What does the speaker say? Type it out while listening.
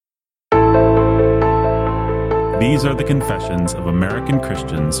These are the confessions of American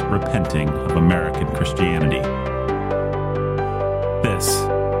Christians repenting of American Christianity. This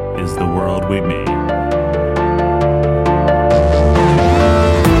is the world we made.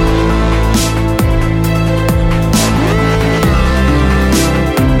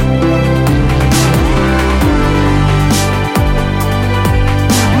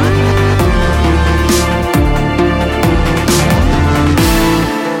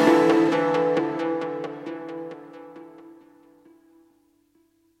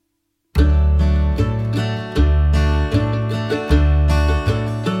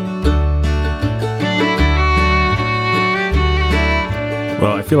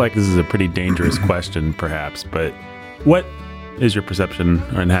 Well, I feel like this is a pretty dangerous question, perhaps, but what is your perception,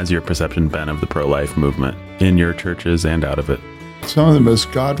 and has your perception been of the pro-life movement in your churches and out of it? Some of the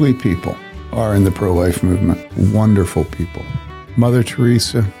most godly people are in the pro-life movement. Wonderful people. Mother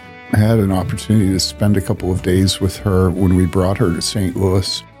Teresa, I had an opportunity to spend a couple of days with her when we brought her to St.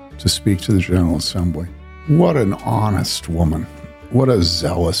 Louis to speak to the General Assembly. What an honest woman. What a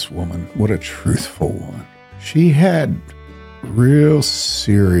zealous woman. What a truthful woman. She had real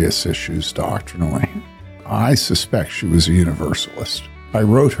serious issues doctrinally. I suspect she was a universalist. I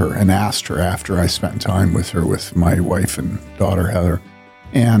wrote her and asked her after I spent time with her, with my wife and daughter Heather,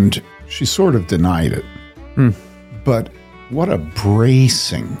 and she sort of denied it. But what a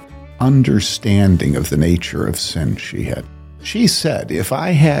bracing understanding of the nature of sin she had. She said, if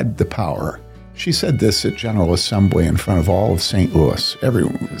I had the power, she said this at General Assembly in front of all of St. Louis.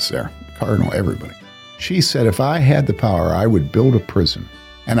 Everyone was there, Cardinal, everybody. She said, if I had the power, I would build a prison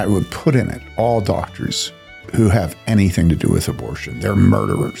and I would put in it all doctors who have anything to do with abortion. They're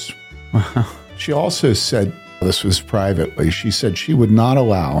murderers. She also said, this was privately, she said she would not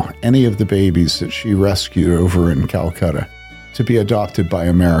allow any of the babies that she rescued over in Calcutta to be adopted by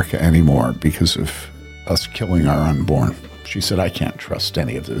America anymore because of us killing our unborn. She said, I can't trust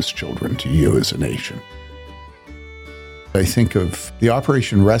any of those children to you as a nation. I think of the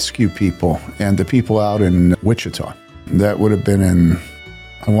Operation Rescue people and the people out in Wichita. That would have been in,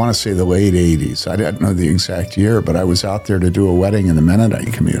 I want to say, the late 80s. I didn't know the exact year, but I was out there to do a wedding in the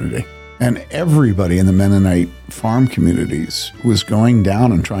Mennonite community. And everybody in the Mennonite farm communities was going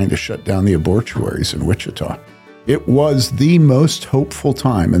down and trying to shut down the abortuaries in Wichita. It was the most hopeful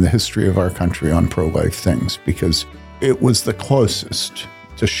time in the history of our country on pro-life things because it was the closest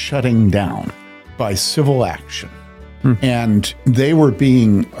to shutting down by civil action. And they were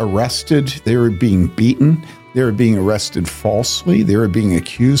being arrested, they were being beaten, they were being arrested falsely, they were being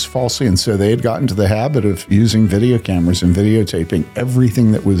accused falsely, and so they had gotten to the habit of using video cameras and videotaping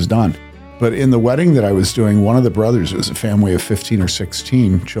everything that was done. But in the wedding that I was doing, one of the brothers, it was a family of 15 or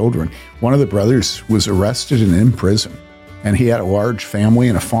 16 children, one of the brothers was arrested and in prison, and he had a large family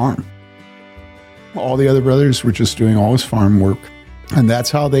and a farm. All the other brothers were just doing all his farm work, and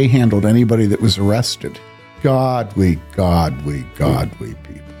that's how they handled anybody that was arrested. Godly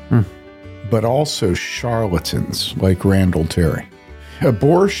people. But also charlatans like Randall Terry.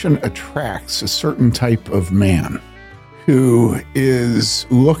 Abortion attracts a certain type of man who is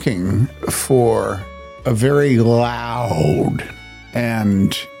looking for a very loud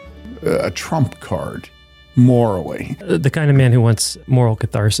and a trump card morally. The kind of man who wants moral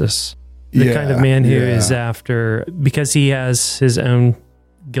catharsis. The kind of man who is after, because he has his own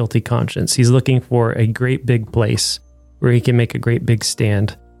guilty conscience. He's looking for a great big place where he can make a great big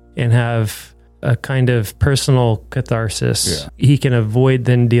stand and have a kind of personal catharsis. He can avoid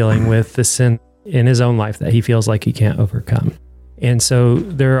then dealing with the sin in his own life that he feels like he can't overcome. And so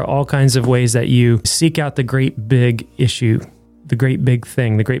there are all kinds of ways that you seek out the great big issue, the great big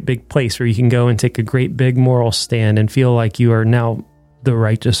thing, the great big place where you can go and take a great big moral stand and feel like you are now the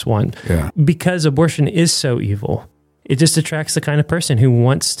righteous one. Because abortion is so evil. It just attracts the kind of person who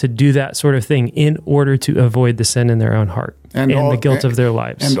wants to do that sort of thing in order to avoid the sin in their own heart and the guilt of their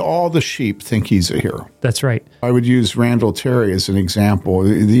lives. And all the sheep think he's a hero. That's right. I would use Randall Terry as an example.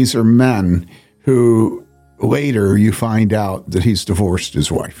 These are men who later you find out that he's divorced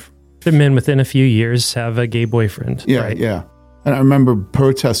his wife. The men within a few years have a gay boyfriend. Yeah. And I remember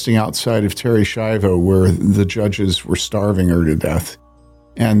protesting outside of Terri Schiavo where the judges were starving her to death.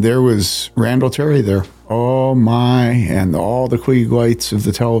 And there was Randall Terry there. Oh my, and all the Klieg lights of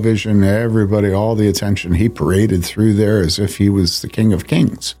the television, everybody, all the attention. He paraded through there as if he was the King of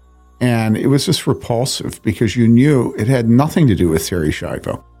Kings. And it was just repulsive because you knew it had nothing to do with Terri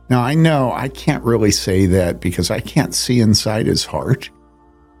Schiavo. Now, I know I can't really say that because I can't see inside his heart.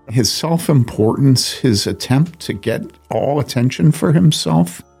 His self-importance, his attempt to get all attention for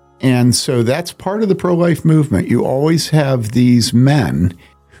himself. And so that's part of the pro-life movement. You always have these men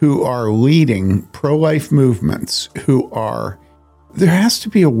who are leading pro-life movements, there has to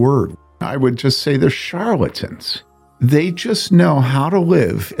be a word. I would just say they're charlatans. They just know how to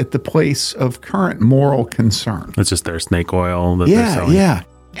live at the place of current moral concern. It's just their snake oil that they're selling. Yeah.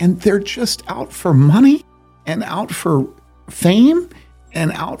 And they're just out for money and out for fame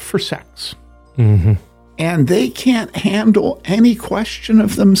and out for sex. Mm-hmm. And they can't handle any question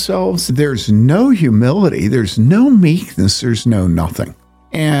of themselves. There's no humility. There's no meekness. There's no nothing.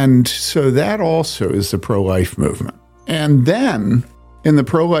 And so that also is the pro-life movement. And then in the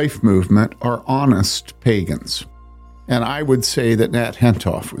pro-life movement are honest pagans. And I would say that Nat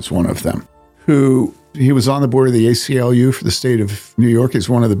Hentoff was one of them, he was on the board of the ACLU for the state of New York. He's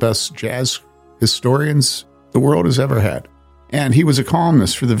one of the best jazz historians the world has ever had. And he was a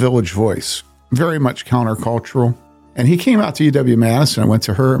columnist for the Village Voice, very much countercultural. And he came out to UW-Madison. I went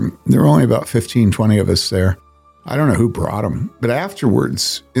to her. There were only about 15, 20 of us there. I don't know who brought him. But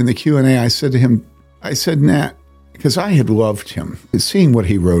afterwards, in the Q&A, I said to him, Nat, because I had loved him, seeing what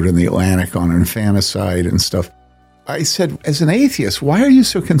he wrote in the Atlantic on infanticide and stuff. I said, as an atheist, why are you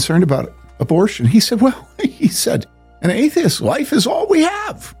so concerned about abortion? He said, an atheist's life is all we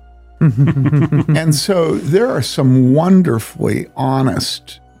have. And so there are some wonderfully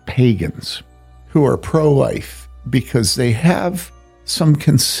honest pagans who are pro-life because they have some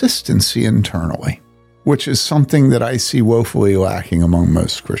consistency internally, which is something that I see woefully lacking among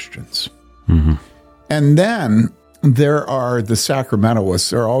most Christians. Mm-hmm. And then there are the sacramentalists.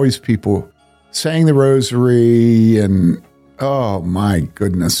 There are always people saying the rosary, and oh my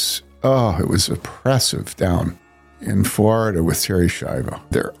goodness, it was oppressive down in Florida with Terry Schiavo.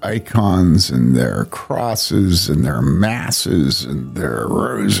 Their icons and their crosses and their masses and their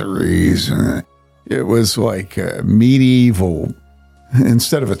rosaries. And it was like a medieval,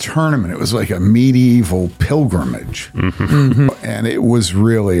 instead of a tournament, it was like a medieval pilgrimage. Mm-hmm. And it was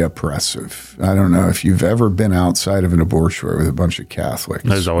really oppressive. I don't know if you've ever been outside of an abortuary with a bunch of Catholics.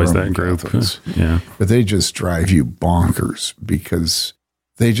 There's always Roman that group. Catholics. Yeah. But they just drive you bonkers because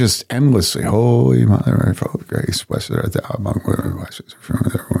they just Holy Mother, full of grace, blessed art thou among women, blessed is the fruit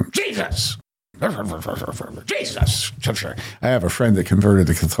of thy womb. Jesus! Jesus! I have a friend that converted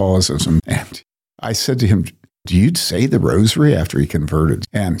to Catholicism, and I said to him, do you say the rosary after he converted?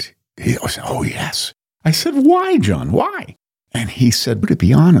 And he said, oh, yes. I said, why, John? Why? And he said, to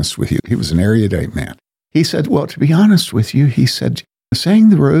be honest with you, he was an erudite man. He said, well, to be honest with you, he said, saying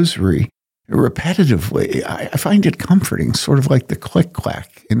the rosary repetitively, I find it comforting, sort of like the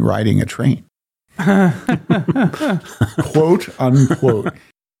click-clack in riding a train. Quote, unquote.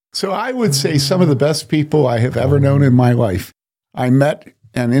 So I would say some of the best people I have ever known in my life. I met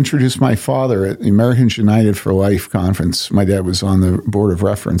and introduced my father at the Americans United for Life conference. My dad was on the board of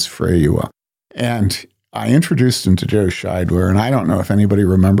reference for AUA. And I introduced him to Joe Scheidler. And I don't know if anybody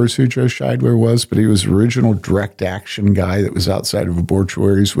remembers who Joe Scheidler was, but he was the original direct action guy that was outside of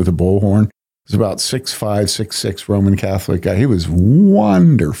abortuaries with a bullhorn. He was about 6'5", 6'6", Roman Catholic guy. He was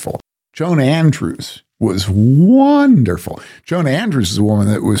wonderful. Joan Andrews was wonderful. Joan Andrews is the woman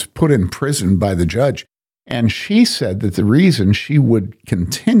that was put in prison by the judge. And she said that the reason she would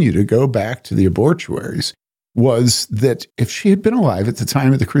continue to go back to the abortuaries was that if she had been alive at the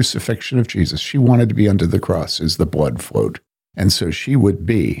time of the crucifixion of Jesus, she wanted to be under the cross as the blood flowed. And so she would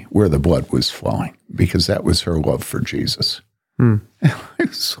be where the blood was flowing because that was her love for Jesus. And it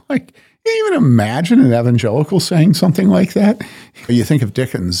was like, can you even imagine an evangelical saying something like that? You think of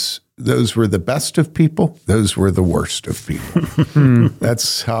Dickens, those were the best of people, those were the worst of people.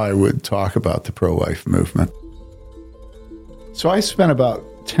 That's how I would talk about the pro-life movement. So I spent about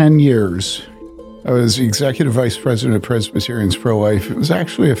 10 years. I was the executive vice president of Presbyterians Pro-Life. It was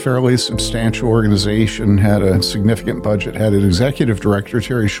actually a fairly substantial organization, had a significant budget, had an executive director,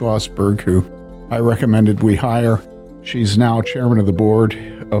 Terry Schlossberg, who I recommended we hire. She's now chairman of the board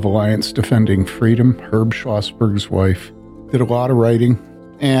of Alliance Defending Freedom, Herb Schlossberg's wife. Did a lot of writing.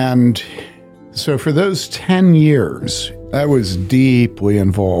 And so for those 10 years, I was deeply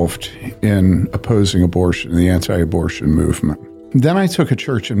involved in opposing abortion, the anti-abortion movement. Then I took a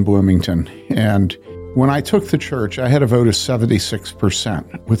church in Bloomington, and when I took the church, I had a vote of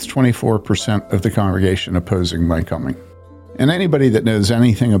 76%, with 24% of the congregation opposing my coming. And anybody that knows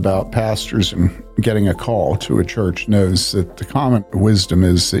anything about pastors and getting a call to a church knows that the common wisdom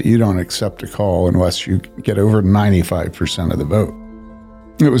is that you don't accept a call unless you get over 95% of the vote.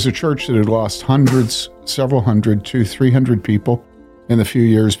 It was a church that had lost hundreds, several hundred, 200-300 people in the few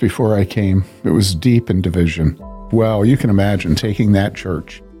years before I came. It was deep in division. Well, you can imagine taking that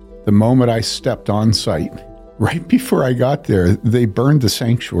church. The moment I stepped on site, right before I got there, they burned the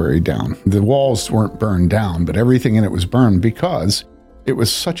sanctuary down. The walls weren't burned down, but everything in it was burned because It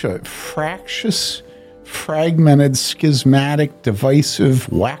was such a fractious, fragmented, schismatic, divisive,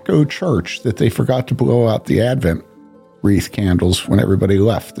 wacko church that they forgot to blow out the Advent wreath candles when everybody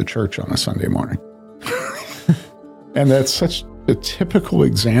left the church on a Sunday morning. And that's such a typical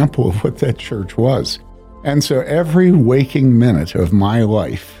example of what that church was. And so every waking minute of my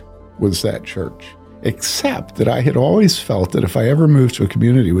life was that church, except that I had always felt that if I ever moved to a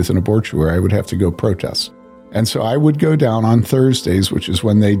community with an abortuary, I would have to go protest. And so I would go down on Thursdays, which is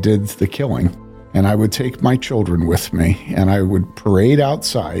when they did the killing, and I would take my children with me, and I would parade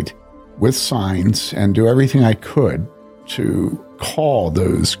outside with signs and do everything I could to call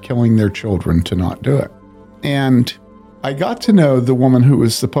those killing their children to not do it. And I got to know the woman who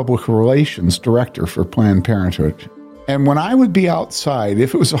was the public relations director for Planned Parenthood. And when I would be outside,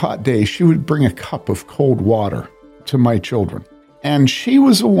 if it was a hot day, she would bring a cup of cold water to my children. And she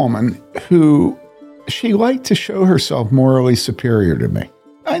was a woman who, she liked to show herself morally superior to me.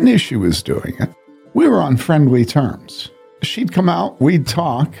 I knew she was doing it. We were on friendly terms. She'd come out, we'd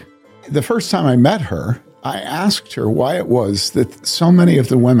talk. The first time I met her, I asked her why it was that so many of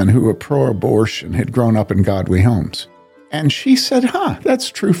the women who were pro-abortion had grown up in godly homes. And she said, that's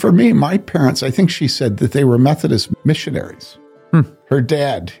true for me. My parents, I think she said that they were Methodist missionaries. Her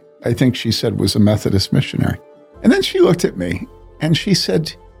dad, I think she said, was a Methodist missionary. And then she looked at me and she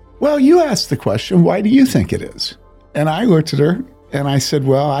said, well, you asked the question, why do you think it is? And I looked at her and I said,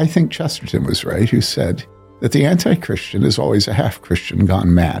 well, I think Chesterton was right, who said that the anti-Christian is always a half-Christian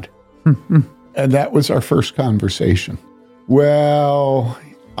gone mad. And that was our first conversation. Well,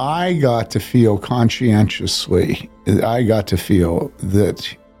 I got to feel conscientiously, I got to feel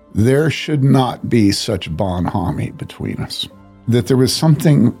that there should not be such bonhomie between us, that there was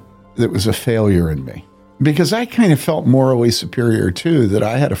something that was a failure in me. Because I kind of felt morally superior too, that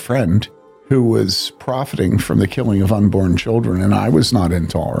I had a friend who was profiting from the killing of unborn children, and I was not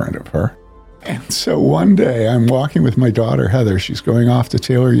intolerant of her. And so one day I'm walking with my daughter, Heather. She's going off to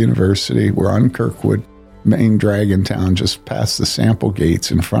Taylor University. We're on Kirkwood, main Dragon Town, just past the sample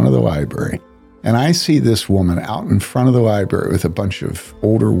gates in front of the library. And I see this woman out in front of the library with a bunch of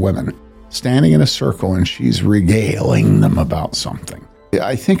older women standing in a circle, and she's regaling them about something.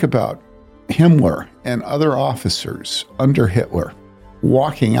 I think about Himmler and other officers under Hitler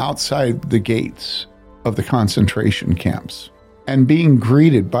walking outside the gates of the concentration camps and being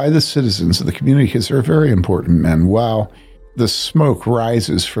greeted by the citizens of the community, because they're very important men, while the smoke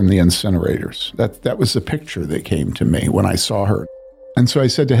rises from the incinerators. That was the picture that came to me when I saw her. And so I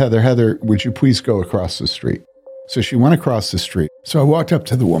said to Heather, Heather, would you please go across the street? So she went across the street. So I walked up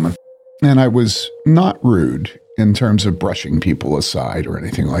to the woman, and I was not rude in terms of brushing people aside or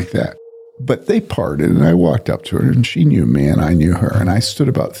anything like that. But they parted, and I walked up to her, and she knew me, and I knew her. And I stood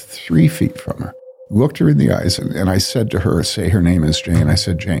about 3 feet from her, looked her in the eyes, and I said to her, say her name is Jane. I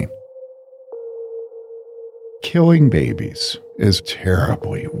said, Jane, killing babies is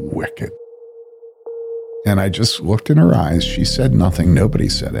terribly wicked. And I just looked in her eyes. She said nothing. Nobody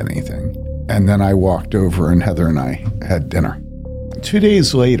said anything. And then I walked over, and Heather and I had dinner. 2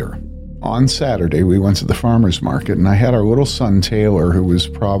 days later, on Saturday, we went to the farmer's market, and I had our little son, Taylor, who was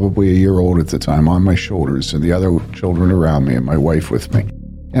probably a year old at the time, on my shoulders, and the other children around me, and my wife with me.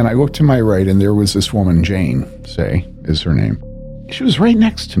 And I looked to my right, and there was this woman, Jane, is her name. She was right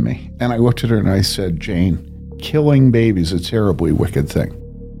next to me. And I looked at her, and I said, Jane, killing babies is a terribly wicked thing.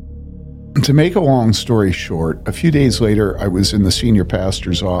 To make a long story short, a few days later, I was in the senior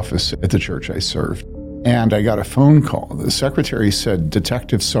pastor's office at the church I served. And I got a phone call. The secretary said,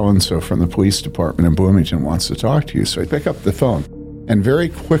 Detective so-and-so from the police department in Bloomington wants to talk to you. So I pick up the phone. And very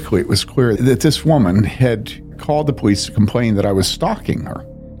quickly, it was clear that this woman had called the police to complain that I was stalking her.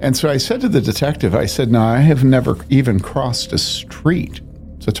 And so I said to the detective, I said, no, I have never even crossed a street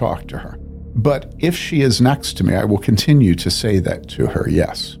to talk to her. But if she is next to me, I will continue to say that to her,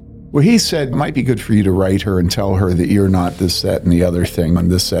 yes. Well, he said, it might be good for you to write her and tell her that you're not this, that, and the other thing,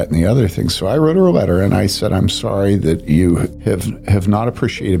 and this, that, and the other thing. So I wrote her a letter, and I said, I'm sorry that you have not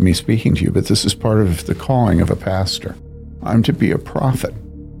appreciated me speaking to you, but this is part of the calling of a pastor. I'm to be a prophet.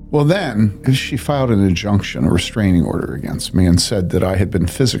 Well, then she filed an injunction, a restraining order against me, and said that I had been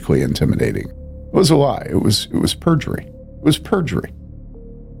physically intimidating. It was a lie. It was perjury. It was perjury.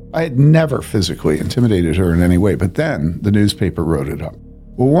 I had never physically intimidated her in any way, but then the newspaper wrote it up.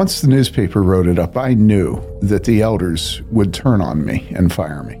 Well, once the newspaper wrote it up, I knew that the elders would turn on me and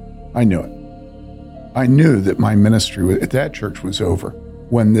fire me. I knew it. I knew that my ministry at that church was over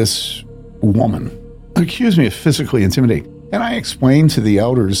when this woman accused me of physically intimidating. And I explained to the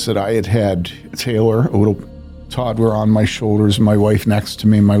elders that I had had Taylor, a little toddler, on my shoulders, my wife next to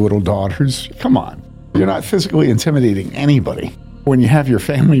me, my little daughters. Come on. You're not physically intimidating anybody. when you have your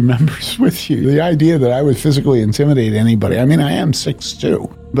family members with you. The idea that I would physically intimidate anybody, I mean, I am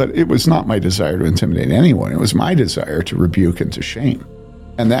 6'2", but it was not my desire to intimidate anyone. It was my desire to rebuke and to shame.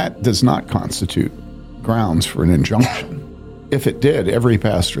 And that does not constitute grounds for an injunction. If it did, every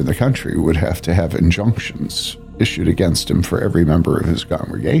pastor in the country would have to have injunctions issued against him for every member of his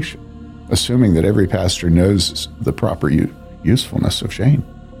congregation, assuming that every pastor knows the proper usefulness of shame.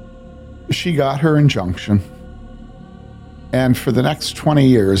 She got her injunction. And for the next 20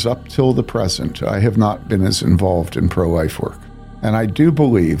 years, up till the present, I have not been as involved in pro-life work. And I do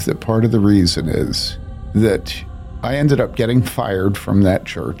believe that part of the reason is that I ended up getting fired from that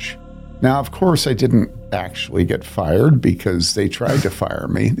church. Now, of course, I didn't actually get fired because they tried to fire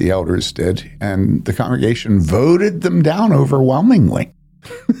me, the elders did, and the congregation voted them down overwhelmingly.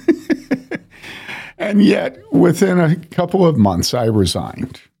 And yet, within a couple of months, I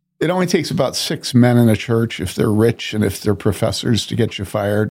resigned. It only takes about 6 men in a church, if they're rich and if they're professors, to get you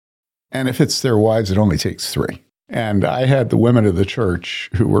fired. And if it's their wives, it only takes 3. And I had the women of the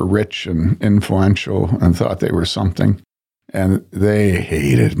church who were rich and influential and thought they were something. And they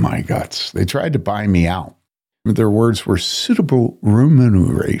hated my guts. They tried to buy me out. Their words were, suitable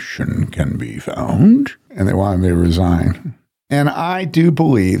remuneration can be found. And they wanted me to resign. And I do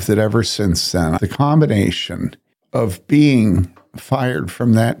believe that ever since then, the combination of being fired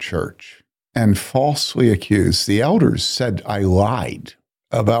from that church and falsely accused, the elders said I lied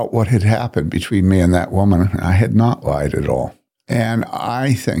about what had happened between me and that woman. I had not lied at all. And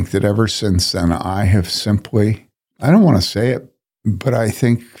I think that ever since then, I have simply, I don't want to say it, but I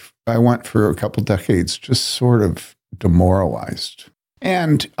think I went for a couple decades just sort of demoralized.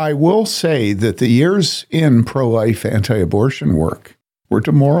 And I will say that the years in pro-life anti-abortion work were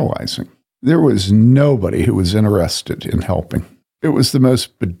demoralizing. There was nobody who was interested in helping. It was the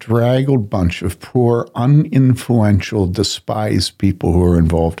most bedraggled bunch of poor, uninfluential, despised people who were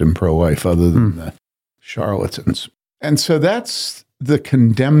involved in pro-life other than the charlatans. And so that's the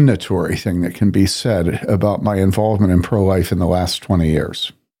condemnatory thing that can be said about my involvement in pro-life in the last 20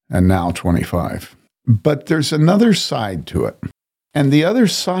 years, and now 25. But there's another side to it. And the other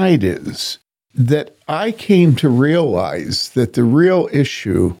side is that I came to realize that the real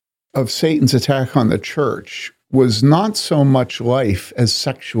issue of Satan's attack on the church was not so much life as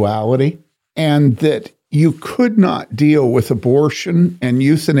sexuality, and that you could not deal with abortion and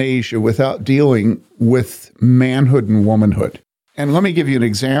euthanasia without dealing with manhood and womanhood. And let me give you an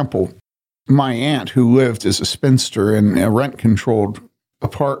example. My aunt, who lived as a spinster in a rent-controlled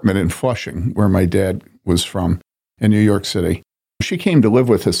apartment in Flushing, where my dad was from, in New York City, she came to live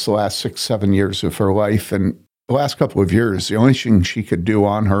with us the last 6-7 years of her life, and the last couple of years, the only thing she could do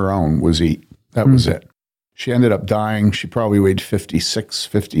on her own was eat. That was it. She ended up dying. She probably weighed 56,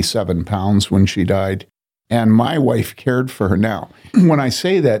 57 pounds when she died. And my wife cared for her. Now, when I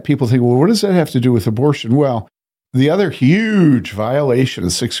say that, people think, well, what does that have to do with abortion? Well, the other huge violation of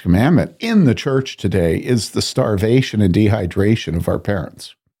the Sixth Commandment in the church today is the starvation and dehydration of our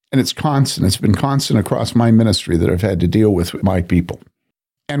parents. And it's constant. It's been constant across my ministry that I've had to deal with my people.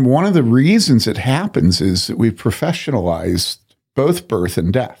 And one of the reasons it happens is that we've professionalized both birth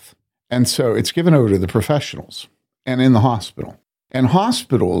and death. And so it's given over to the professionals and in the hospital. And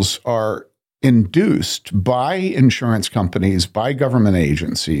hospitals are induced by insurance companies, by government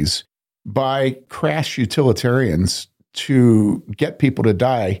agencies, by crass utilitarians to get people to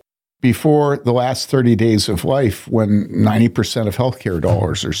die before the last 30 days of life when 90% of healthcare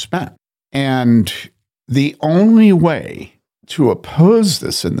dollars are spent. And the only way to oppose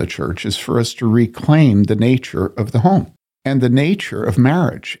this in the church is for us to reclaim the nature of the home, and the nature of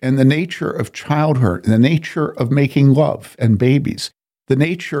marriage, and the nature of childhood, and the nature of making love and babies, the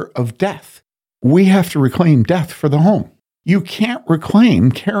nature of death. We have to reclaim death for the home. You can't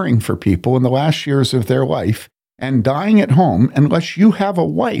reclaim caring for people in the last years of their life and dying at home unless you have a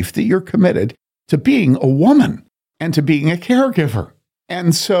wife that you're committed to being a woman and to being a caregiver.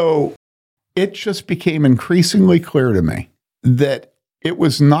 And so it just became increasingly clear to me that it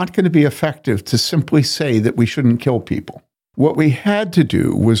was not going to be effective to simply say that we shouldn't kill people. What we had to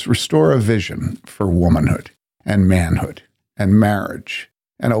do was restore a vision for womanhood and manhood and marriage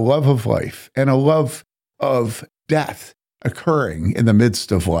and a love of life and a love of death occurring in the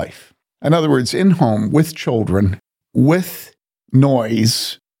midst of life. In other words, in home, with children, with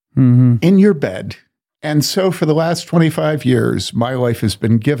noise, in your bed. And so for the last 25 years, my life has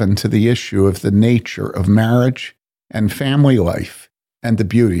been given to the issue of the nature of marriage and family life and the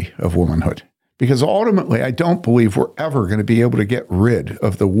beauty of womanhood. Because ultimately, I don't believe we're ever going to be able to get rid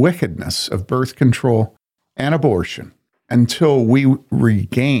of the wickedness of birth control and abortion until we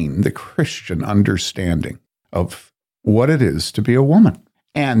regain the Christian understanding of what it is to be a woman.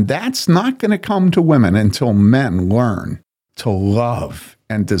 And that's not going to come to women until men learn to love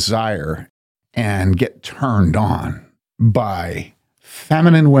and desire and get turned on by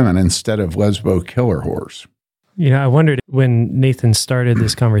feminine women instead of lesbo killer whores. I wondered when Nathan started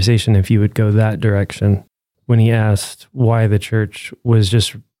this conversation if you would go that direction when he asked why the church was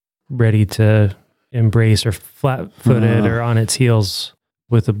just ready to embrace or flat-footed or on its heels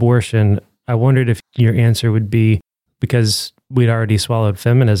with abortion. I wondered if your answer would be because we'd already swallowed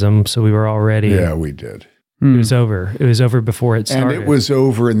feminism, so we were already... Yeah, we did. It was over. It was over before it started. And it was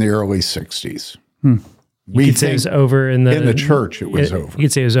over in the early 60s. You could say it was over in the church. It was over. You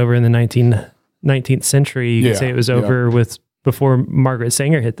could say it was over in the 19th century. You could say it was over with before Margaret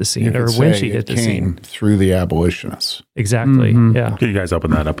Sanger hit the scene, or when she hit the scene through the abolitionists. Exactly. Yeah. Could you guys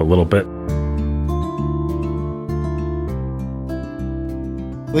open that up a little bit?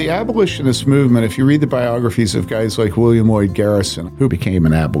 The abolitionist movement, if you read the biographies of guys like William Lloyd Garrison, who became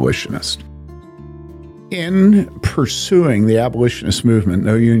an abolitionist, in pursuing the abolitionist movement,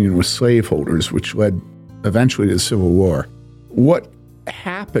 no union with slaveholders, which led eventually to the Civil War, what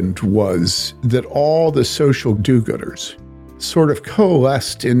happened was that all the social do-gooders sort of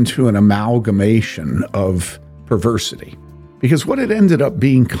coalesced into an amalgamation of perversity. Because what it ended up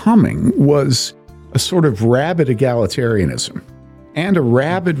becoming was a sort of rabid egalitarianism and a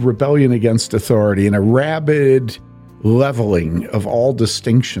rabid rebellion against authority and a rabid leveling of all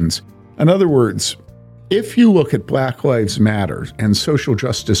distinctions. In other words, if you look at Black Lives Matter and social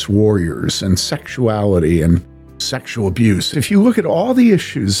justice warriors and sexuality and sexual abuse, if you look at all the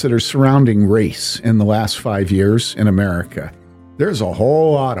issues that are surrounding race in the last 5 years in America, there's a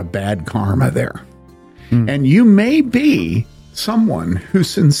whole lot of bad karma there. And you may be someone who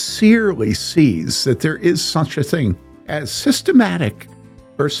sincerely sees that there is such a thing as systematic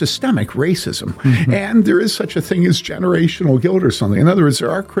or systemic racism. And there is such a thing as generational guilt or something. In other words,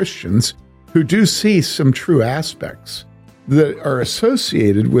 there are Christians who do see some true aspects that are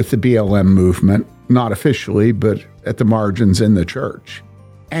associated with the BLM movement, not officially, but at the margins in the church.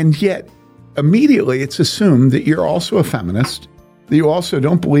 And yet, immediately it's assumed that you're also a feminist, that you also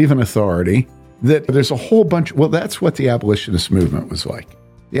don't believe in authority, that there's a whole bunch. Well, that's what the abolitionist movement was like.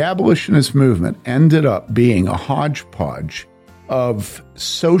 The abolitionist movement ended up being a hodgepodge of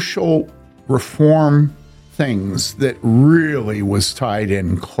social reform things that really was tied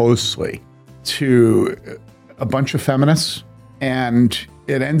in closely to a bunch of feminists, and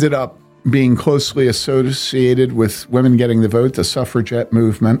it ended up being closely associated with women getting the vote, the suffragette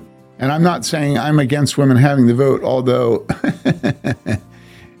movement. And I'm not saying I'm against women having the vote, although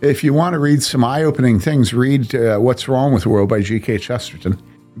if you want to read some eye-opening things, read What's Wrong with the World by G.K. Chesterton,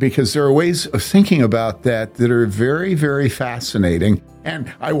 because there are ways of thinking about that are very, very fascinating.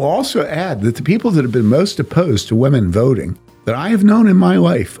 And I will also add that the people that have been most opposed to women voting that I have known in my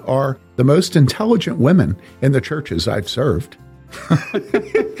life are the most intelligent women in the churches I've served.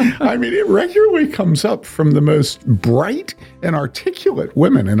 I mean, it regularly comes up from the most bright and articulate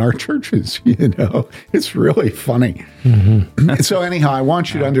women in our churches, It's really funny. So anyhow, I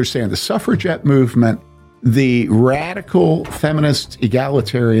want you to understand the suffragette movement, the radical feminist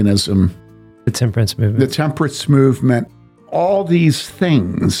egalitarianism, the temperance movement, all these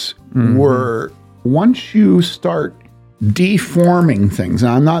things were, once you start deforming things,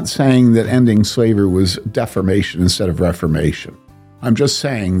 and I'm not saying that ending slavery was deformation instead of reformation. I'm just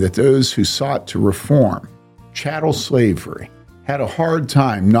saying that those who sought to reform chattel slavery had a hard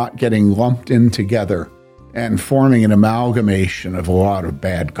time not getting lumped in together and forming an amalgamation of a lot of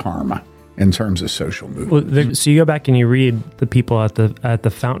bad karma in terms of social movement. Well, so you go back and you read the people at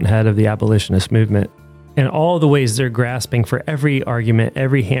the fountainhead of the abolitionist movement, and all the ways they're grasping for every argument,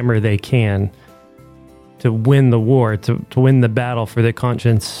 every hammer they can to win the war, to win the battle for the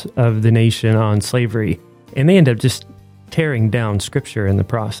conscience of the nation on slavery. And they end up just tearing down scripture in the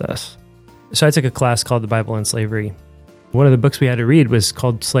process. So I took a class called The Bible and Slavery. One of the books we had to read was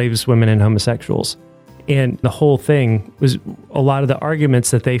called Slaves, Women, and Homosexuals. And the whole thing was a lot of the arguments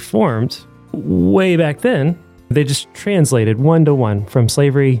that they formed way back then, they just translated one-to-one from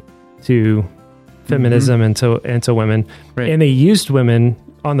slavery to feminism and to women. Right. And they used women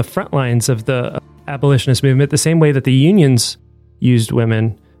on the front lines of the abolitionist movement the same way that the unions used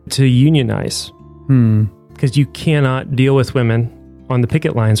women to unionize. Because you cannot deal with women on the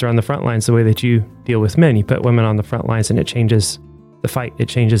picket lines or on the front lines the way that you deal with men. You put women on the front lines and it changes the fight. It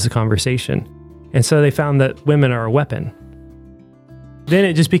changes the conversation. And so they found that women are a weapon. Then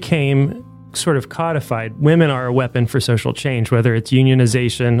it just became sort of codified. Women are a weapon for social change, whether it's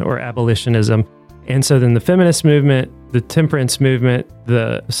unionization or abolitionism. And so then the feminist movement, the temperance movement,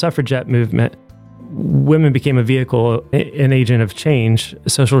 the suffragette movement women became a vehicle, an agent of change,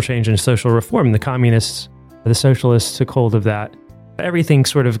 social change and social reform. The communists, the socialists took hold of that. Everything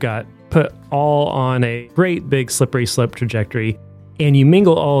sort of got put all on a great big slippery slope trajectory. And you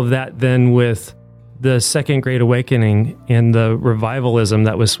mingle all of that then with the Second Great Awakening and the revivalism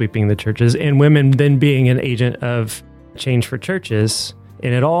that was sweeping the churches, and women then being an agent of change for churches,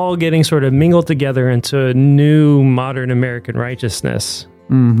 and it all getting sort of mingled together into a new modern American righteousness,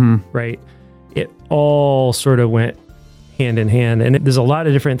 right? It all sort of went hand in hand. And there's a lot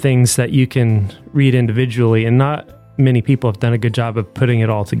of different things that you can read individually, and not many people have done a good job of putting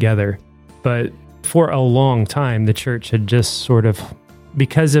it all together. But for a long time, the church had just sort of,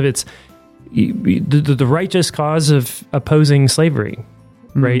 because of its the righteous cause of opposing slavery,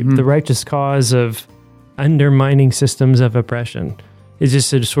 right? The righteous cause of undermining systems of oppression. It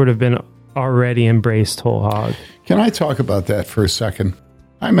just had sort of been already embraced whole hog. Can I talk about that for a second?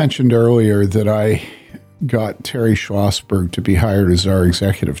 I mentioned earlier that I got Terry Schlossberg to be hired as our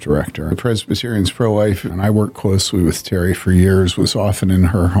executive director. The Presbyterians Pro-Life, and I worked closely with Terry for years, was often in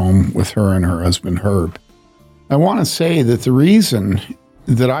her home with her and her husband, Herb. I want to say that the reason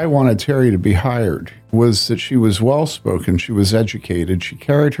that I wanted Terry to be hired was that she was well-spoken, she was educated, she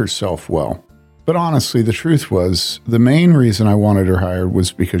carried herself well. But honestly, the truth was, the main reason I wanted her hired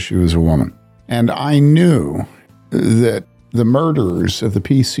was because she was a woman. And I knew that the murderers of the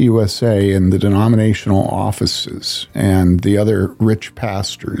PCUSA and the denominational offices and the other rich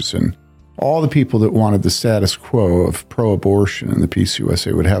pastors and all the people that wanted the status quo of pro-abortion in the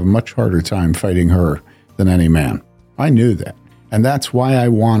PCUSA would have a much harder time fighting her than any man. I knew that. And that's why I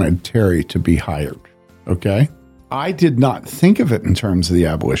wanted Terry to be hired, okay? I did not think of it in terms of the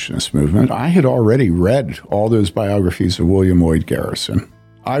abolitionist movement. I had already read all those biographies of William Lloyd Garrison.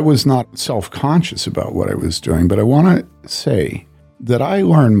 I was not self-conscious about what I was doing, but I want to say that I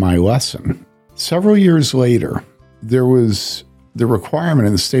learned my lesson. Several years later, there was the requirement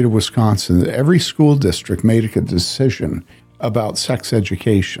in the state of Wisconsin that every school district make a decision about sex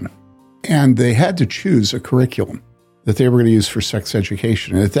education. And they had to choose a curriculum that they were going to use for sex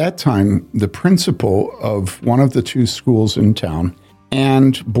education. And at that time, the principal of one of the two schools in town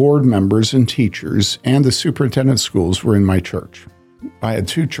and board members and teachers and the superintendent of schools were in my church. I had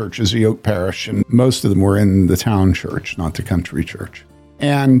two churches, a Oak Parish, and most of them were in the town church, not the country church.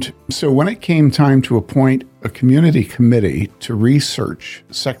 And so when it came time to appoint a community committee to research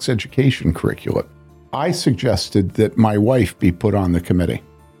sex education curricula, I suggested that my wife be put on the committee.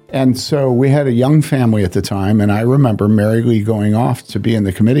 And so we had a young family at the time, and I remember Mary Lee going off to be in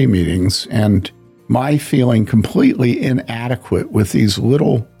the committee meetings and my feeling completely inadequate with these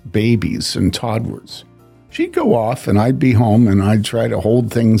little babies and toddlers. She'd go off and I'd be home and I'd try to hold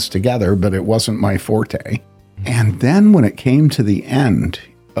things together, but it wasn't my forte. And then when it came to the end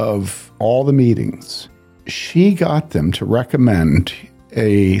of all the meetings, she got them to recommend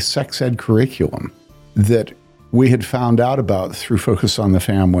a sex ed curriculum that we had found out about through Focus on the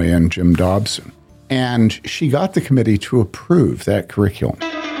Family and Jim Dobson. And she got the committee to approve that curriculum.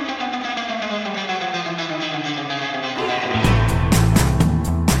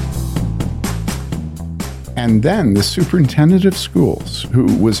 And then the superintendent of schools,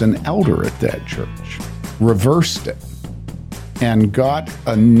 who was an elder at that church, reversed it and got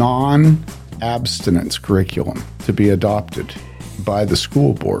a non-abstinence curriculum to be adopted by the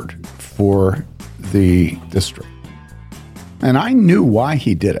school board for the district. And I knew why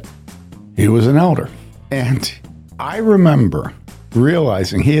he did it. He was an elder. And I remember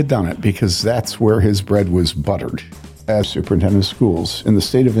realizing he had done it because that's where his bread was buttered as superintendent of schools in the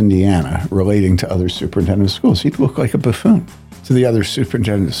state of Indiana relating to other superintendent of schools. He'd look like a buffoon to the other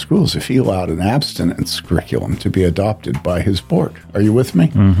superintendent of schools if he allowed an abstinence curriculum to be adopted by his board. Are you with me?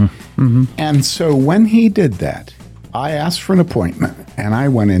 Mm-hmm. Mm-hmm. And so when he did that, I asked for an appointment and I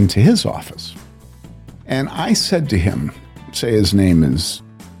went into his office. And I said to him, say his name is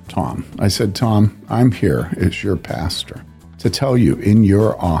Tom. I said, Tom, I'm here as your pastor to tell you in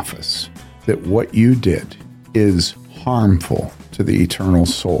your office that what you did is harmful to the eternal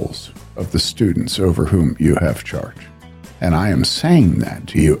souls of the students over whom you have charge. And I am saying that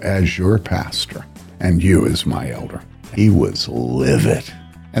to you as your pastor and you as my elder. He was livid.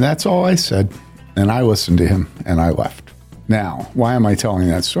 And that's all I said. And I listened to him and I left. Now, why am I telling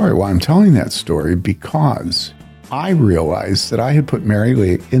that story? Well, I'm telling that story because I realized that I had put Mary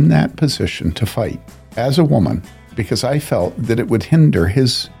Lee in that position to fight as a woman because I felt that it would hinder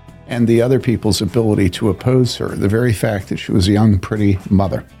his and the other people's ability to oppose her, the very fact that she was a young, pretty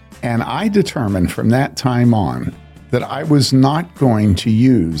mother. And I determined from that time on that I was not going to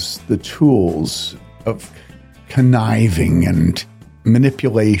use the tools of conniving and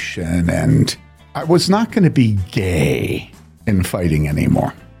manipulation and I was not going to be gay in fighting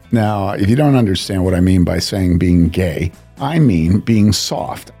anymore. Now, if you don't understand what I mean by saying being gay, I mean being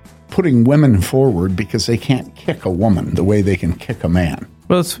soft, putting women forward because they can't kick a woman the way they can kick a man.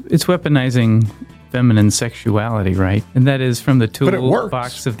 Well, it's weaponizing feminine sexuality, right? And that is from the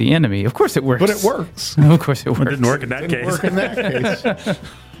toolbox of the enemy. Of course it works. But it works. Of course it works. It didn't work in that case. Didn't work in that case.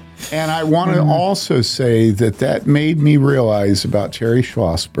 And I want to also say that made me realize about Terry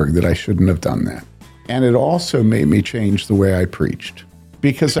Schlossberg that I shouldn't have done that. And it also made me change the way I preached,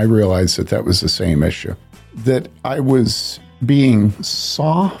 because I realized that was the same issue, that I was being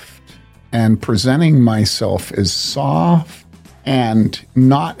soft and presenting myself as soft and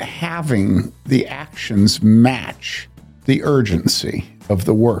not having the actions match the urgency of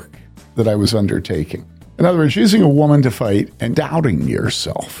the work that I was undertaking. In other words, using a woman to fight and doubting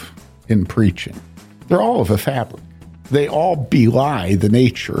yourself in preaching. They're all of a fabric. They all belie the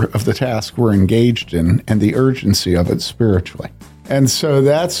nature of the task we're engaged in and the urgency of it spiritually. And so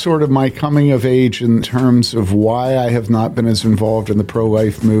that's sort of my coming of age in terms of why I have not been as involved in the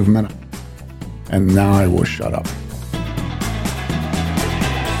pro-life movement. And now I will shut up.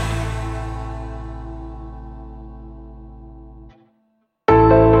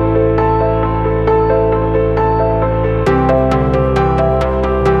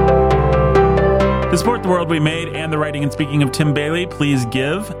 To support The World We Made and the writing and speaking of Tim Bayly, please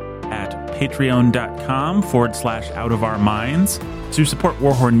give at patreon.com/Out of Our Minds. To support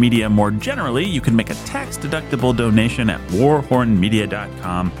Warhorn Media more generally, you can make a tax-deductible donation at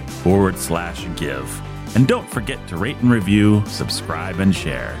warhornmedia.com/give. And don't forget to rate and review, subscribe, and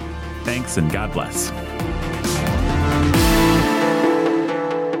share. Thanks, and God bless.